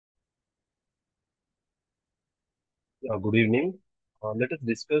Good evening. Let us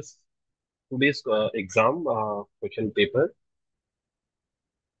discuss today's exam question paper.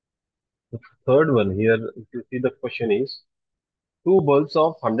 The third one here, if you see the question is two bulbs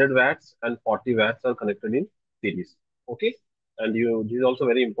of 100 watts and 40 watts are connected in series. Okay, and this is also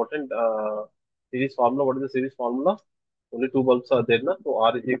very important. Series formula. What is the series formula? Only two bulbs are there, na? So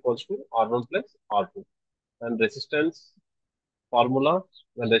R is equals to R1 plus R2. And resistance formula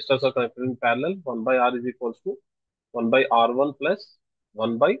when resistors are connected in parallel, 1 by R is equals to 1 by R1 plus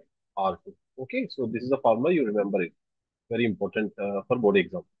 1 by R2. Okay, so this is the formula, you remember it. Very important for board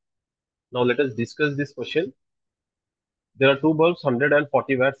exam. Now let us discuss this question. There are two bulbs 100 and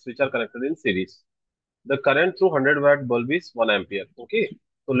 40 watts which are connected in series. The current through 100-watt bulb is 1 ampere. Okay,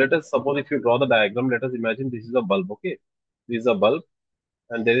 so let us suppose if you draw the diagram, let us imagine this is a bulb. Okay, this is a bulb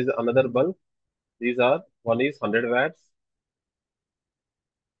and there is another bulb. These are one is 100 watts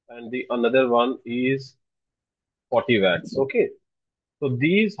and the another one is 40 watts. Okay, so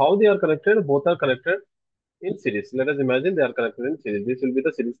these how they are connected? Both are connected in series. Let us imagine they are connected in series. This will be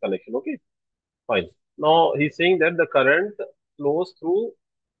the series connection. Okay, fine. Now he's saying that the current flows through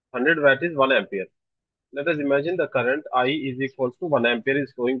 100 watt is 1 ampere. Let us imagine the current I is equals to 1 ampere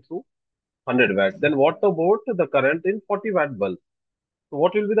is flowing through 100 watts. Then what about the current in 40 watt bulb? So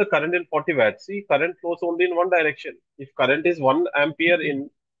what will be the current in 40 watts? See, current flows only in one direction. If current is 1 ampere in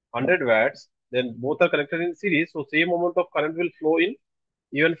 100 watts, then both are connected in series. So same amount of current will flow in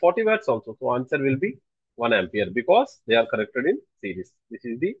even 40 watts also. So answer will be 1 ampere because they are connected in series. This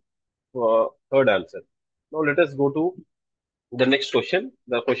is the third answer. Now let us go to the next question.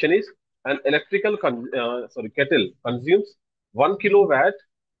 The question is an kettle consumes 1 kilowatt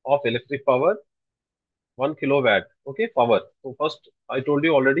of electric power, 1 kilowatt. Okay, power. So first I told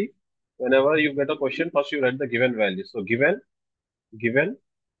you already. Whenever you get a question, first you write the given value. So given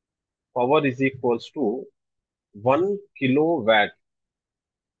power is equals to 1 kilowatt.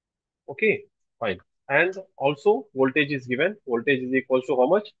 Okay, fine. And also voltage is given. Voltage is equals to how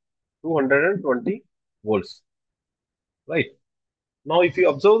much? 220 volts. Right. Now, if you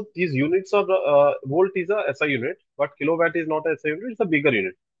observe these units of volt is a SI unit, but kilowatt is not a SI unit, it's a bigger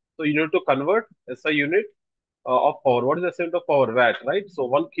unit. So you need to convert SI unit of power. What is the SI unit of power? Watt, right? So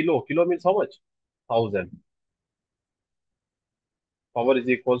 1 kilo means how much? 1000. Power is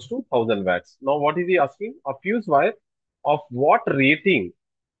equals to 1000 watts. Now, what is he asking? A fuse wire of what rating?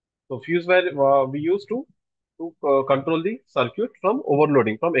 So fuse wire we use to control the circuit from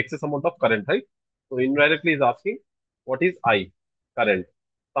overloading, from excess amount of current, right? So indirectly is asking what is I current.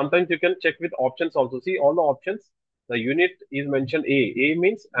 Sometimes you can check with options also. See all the options. The unit is mentioned A. A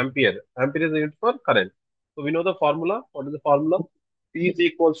means ampere. Ampere is the unit for current. So we know the formula. What is the formula? P is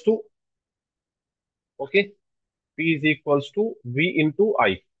equals to okay. P is equals to V into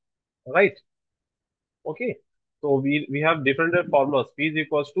I. Right. Okay. So we have different formulas. P is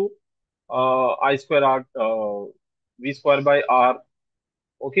equals to I square R, V square by R.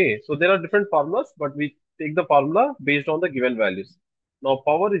 Okay, so there are different formulas, but we take the formula based on the given values. Now,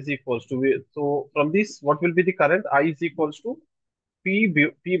 power is equals to V. So, from this, what will be the current? I is equals to P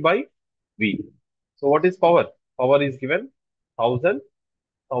by V. So, what is power? Power is given 1000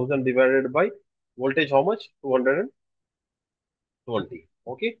 divided by voltage, how much? 220.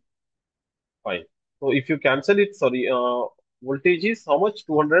 Okay, fine. So, if you cancel it, sorry, voltage is how much?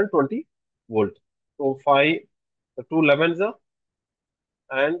 220 volt. So, 5, the two 11s are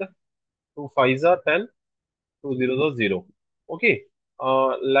and two fives are 10, two zeros are 0. Okay.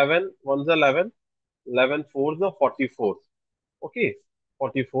 11 ones are 11, 11 fours are 44. Okay.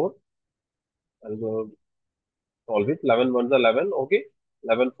 44. I'll go solve it. 11 ones are 11. Okay.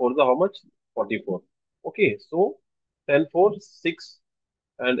 11 fours are how much? 44. Okay. So 10 fours, 6.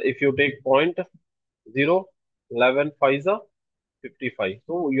 And if you take point 0, 11 fives are 55.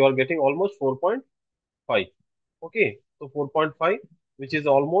 So you are getting almost 4.5. Okay. So 4.5, which is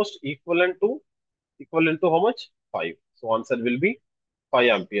almost equivalent to how much? 5. So answer will be 5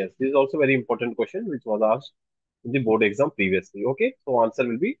 amperes. This is also very important question which was asked in the board exam previously. Okay, so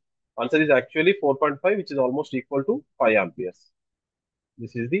answer is actually 4.5, which is almost equal to 5 amperes.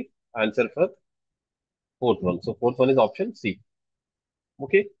 This is the answer for fourth one. So fourth one is option C.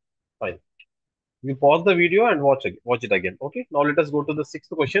 Okay, fine. You pause the video and watch it again. Okay, now let us go to the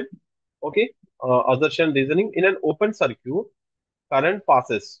sixth question. Okay, assertion reasoning in an open circuit. Current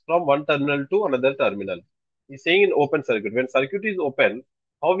passes from one terminal to another terminal. He's saying in open circuit. When circuit is open,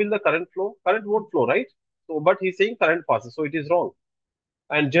 how will the current flow? Current won't flow, right? So, but he's saying current passes, so it is wrong.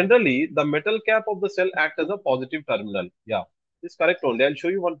 And generally, the metal cap of the cell act as a positive terminal. Yeah, this is correct only. I'll show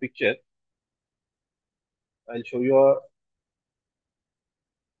you one picture. I'll show you a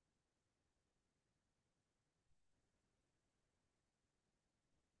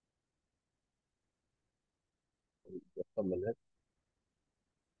Just a minute.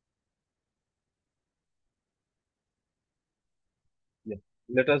 Yeah.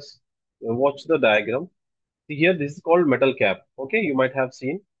 Let us watch the diagram. See here, this is called metal cap. Okay, you might have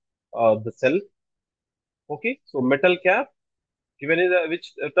seen the cell. Okay, so metal cap given is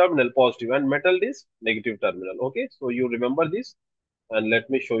which terminal positive and metal is negative terminal. Okay, so you remember this, and let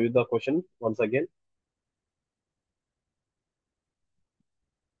me show you the question once again.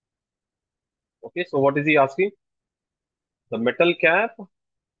 Okay, so what is he asking? The metal cap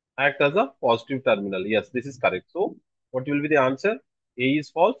act as a positive terminal. Yes, this is correct. So what will be the answer? A is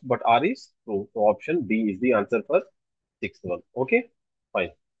false, but R is true. So option D is the answer for sixth one. Okay, fine.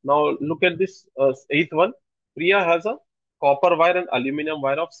 Now look at this eighth one. Priya has a copper wire and aluminum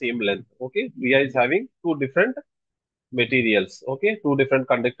wire of same length. Okay, Priya is having two different materials. Okay, two different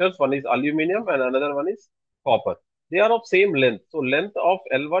conductors. One is aluminum and another one is copper. They are of same length. So length of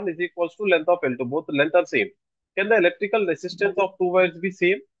L1 is equals to length of L2. Both length are same. Can the electrical resistance of two wires be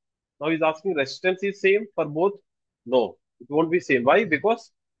same? Now he's asking resistance is same for both. No, it won't be same. Why?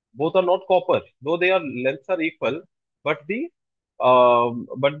 Because both are not copper. Though their lengths are equal, but the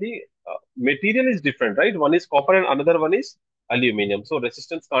material is different, right? One is copper and another one is aluminum. So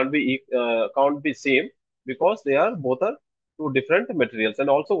resistance can't be same because they are both are two different materials. And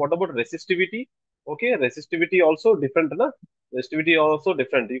also, what about resistivity? Okay, resistivity also different, na? Resistivity also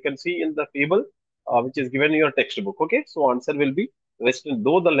different. You can see in the table which is given in your textbook. Okay, so answer will be resistance.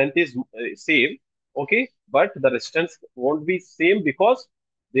 Though the length is same, okay, but the resistance won't be same because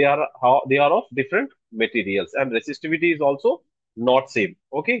they are of different materials, and resistivity is also not same.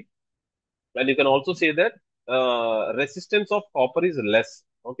 Okay, and you can also say that resistance of copper is less.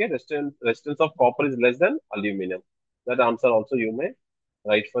 Okay, resistance of copper is less than aluminum. That answer also you may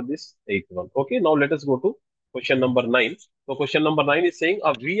write for this eighth one. Okay, now let us go to question number 9. So question number 9 is saying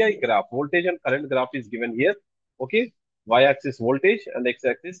a VI graph, voltage and current graph is given here. Okay, y-axis voltage and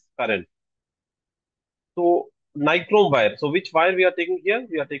x-axis current. So nichrome wire. So which wire we are taking here?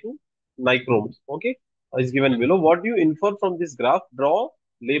 We are taking nichrome. Okay, is given below. What do you infer from this graph? Draw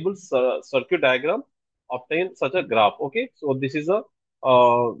label circuit diagram. Obtain such a graph. Okay, so this is a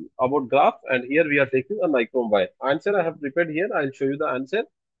about graph, and here we are taking a nichrome wire. Answer I have prepared here. I'll show you the answer,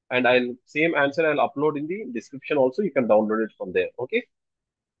 and I'll same answer I'll upload in the description also. You can download it from there. Okay.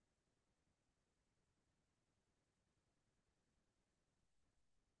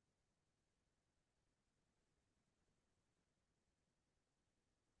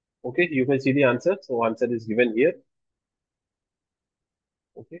 Okay, you can see the answer. So answer is given here.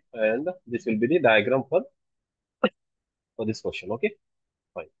 Okay, and this will be the diagram for this question. Okay.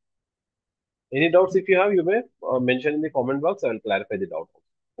 Fine. Any doubts if you have, you may mention in the comment box. I will clarify the doubt.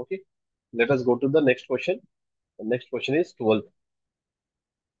 Okay. Let us go to the next question. The next question is 12th.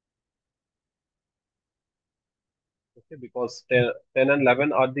 Okay, because 10 and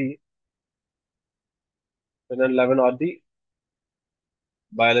 11 are the 10 and 11 are the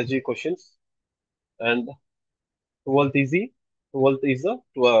biology questions, and 12th is the 12th is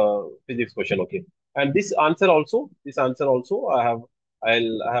the physics question. Okay, and this answer also I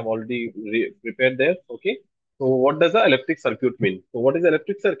have already prepared there. Okay, so what does the electric circuit mean? So what is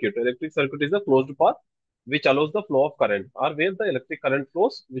electric circuit? Electric circuit is a closed path which allows the flow of current, or where the electric current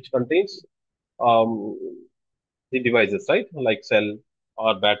flows, which contains um, the devices, right? Like cell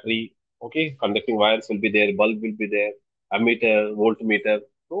or battery. Okay, conducting wires will be there, bulb will be there, ammeter, voltmeter.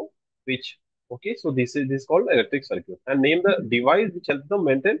 So which okay, so this is called electric circuit. And name the device which helps them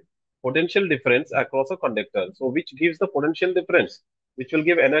maintain potential difference across a conductor. So which gives the potential difference, which will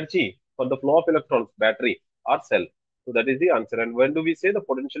give energy for the flow of electrons, battery or cell. So that is the answer. And when do we say the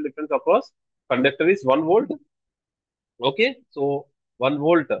potential difference across conductor is 1 volt? Okay, so 1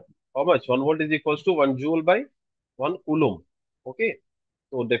 volt, how much? 1 volt is equals to 1 joule by 1 coulomb. Okay,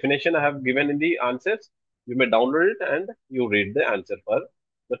 so definition I have given in the answers. You may download it and you read the answer for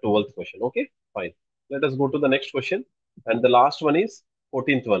the 12th question. Okay, fine. Let us go to the next question. And the last one is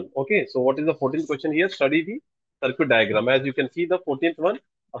 14th one. Okay, so what is the 14th question here? Study the circuit diagram. As you can see, the 14th one,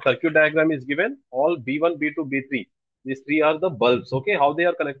 a circuit diagram is given. All B1, B2, B3. These three are the bulbs. Okay, how they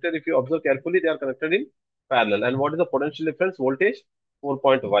are connected? If you observe carefully, they are connected in parallel. And what is the potential difference? Voltage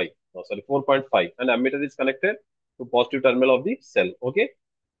 4.5. Oh, sorry, 4.5. And ammeter is connected to positive terminal of the cell. Okay,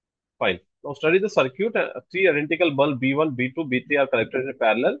 fine. Now study the circuit. Three identical bulb B1, B2, B3 are connected in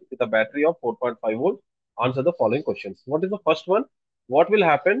parallel with a battery of 4.5 volt. Answer the following questions. What is the first one? What will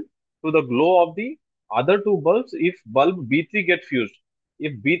happen to the glow of the other two bulbs if bulb B3 get fused?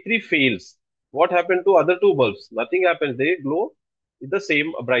 If B3 fails, what happened to other two bulbs? Nothing happens. They glow with the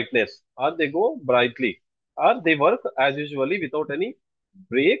same brightness, or they go brightly, or they work as usually without any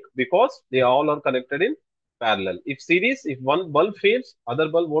break because they all are connected in parallel. If series, if one bulb fails, other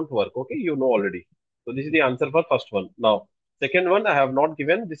bulb won't work. Okay, you know already. So this is the answer for first one. Now, second one, I have not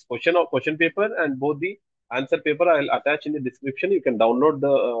given this question or question paper, and both the answer paper I will attach in the description. You can download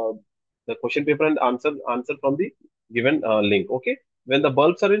the question paper and answer from the given link. Okay, when the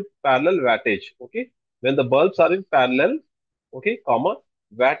bulbs are in parallel wattage. Okay, when the bulbs are in parallel. Okay, comma,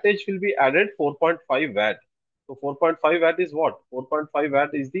 wattage will be added 4.5 watt. So 4.5 watt is what? 4.5 watt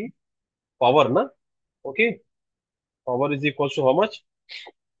is the power, na? Okay, power is equals to how much?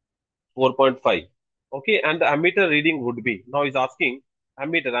 4.5. Okay, and the ammeter reading would be, now is asking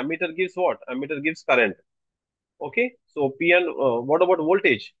ammeter. Ammeter gives what? Ammeter gives current. Okay, so P and what about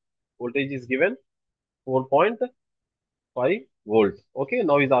voltage? Voltage is given 4.5 volt. Okay,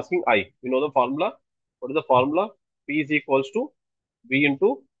 now is asking I. You know the formula? What is the formula? P is equals to V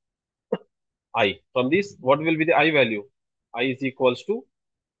into I. From this, what will be the I value? I is equals to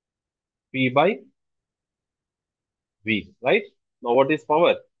P by V, right? Now, what is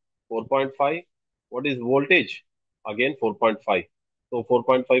power? 4.5. What is voltage? Again, 4.5. So,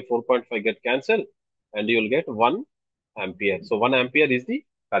 4.5, 4.5 get cancelled and you will get 1 ampere. So, 1 ampere is the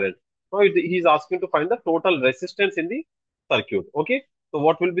current. Now, he is asking to find the total resistance in the circuit. Okay. So,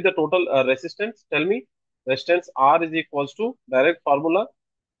 what will be the total resistance? Tell me. Resistance R is equals to direct formula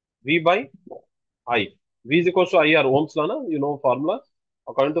V by I. V is equals to IR, Ohm's law, na? You know formula.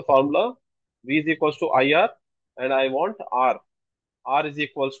 According to formula, V is equals to IR and I want R. R is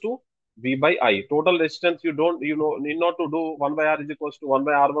equals to V by I. Total resistance, you don't, you know, need not to do 1 by R is equals to 1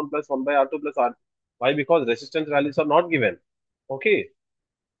 by R1 plus 1 by R2 plus R. Why? Because resistance values are not given. Okay,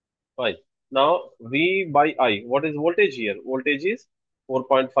 fine. Now, V by I. What is voltage here? Voltage is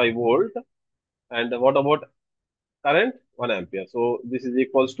 4.5 volt. And what about current? 1 ampere. So, this is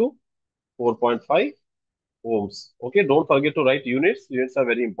equals to 4.5 ohms. Okay, don't forget to write units. Units are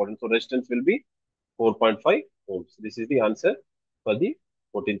very important. So, resistance will be 4.5 ohms. This is the answer for the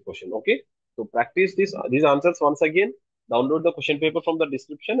 14th question. Okay. So practice these answers once again. Download the question paper from the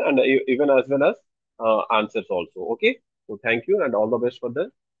description and even as well as answers also. Okay. So thank you and all the best for the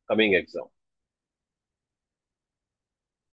coming exam.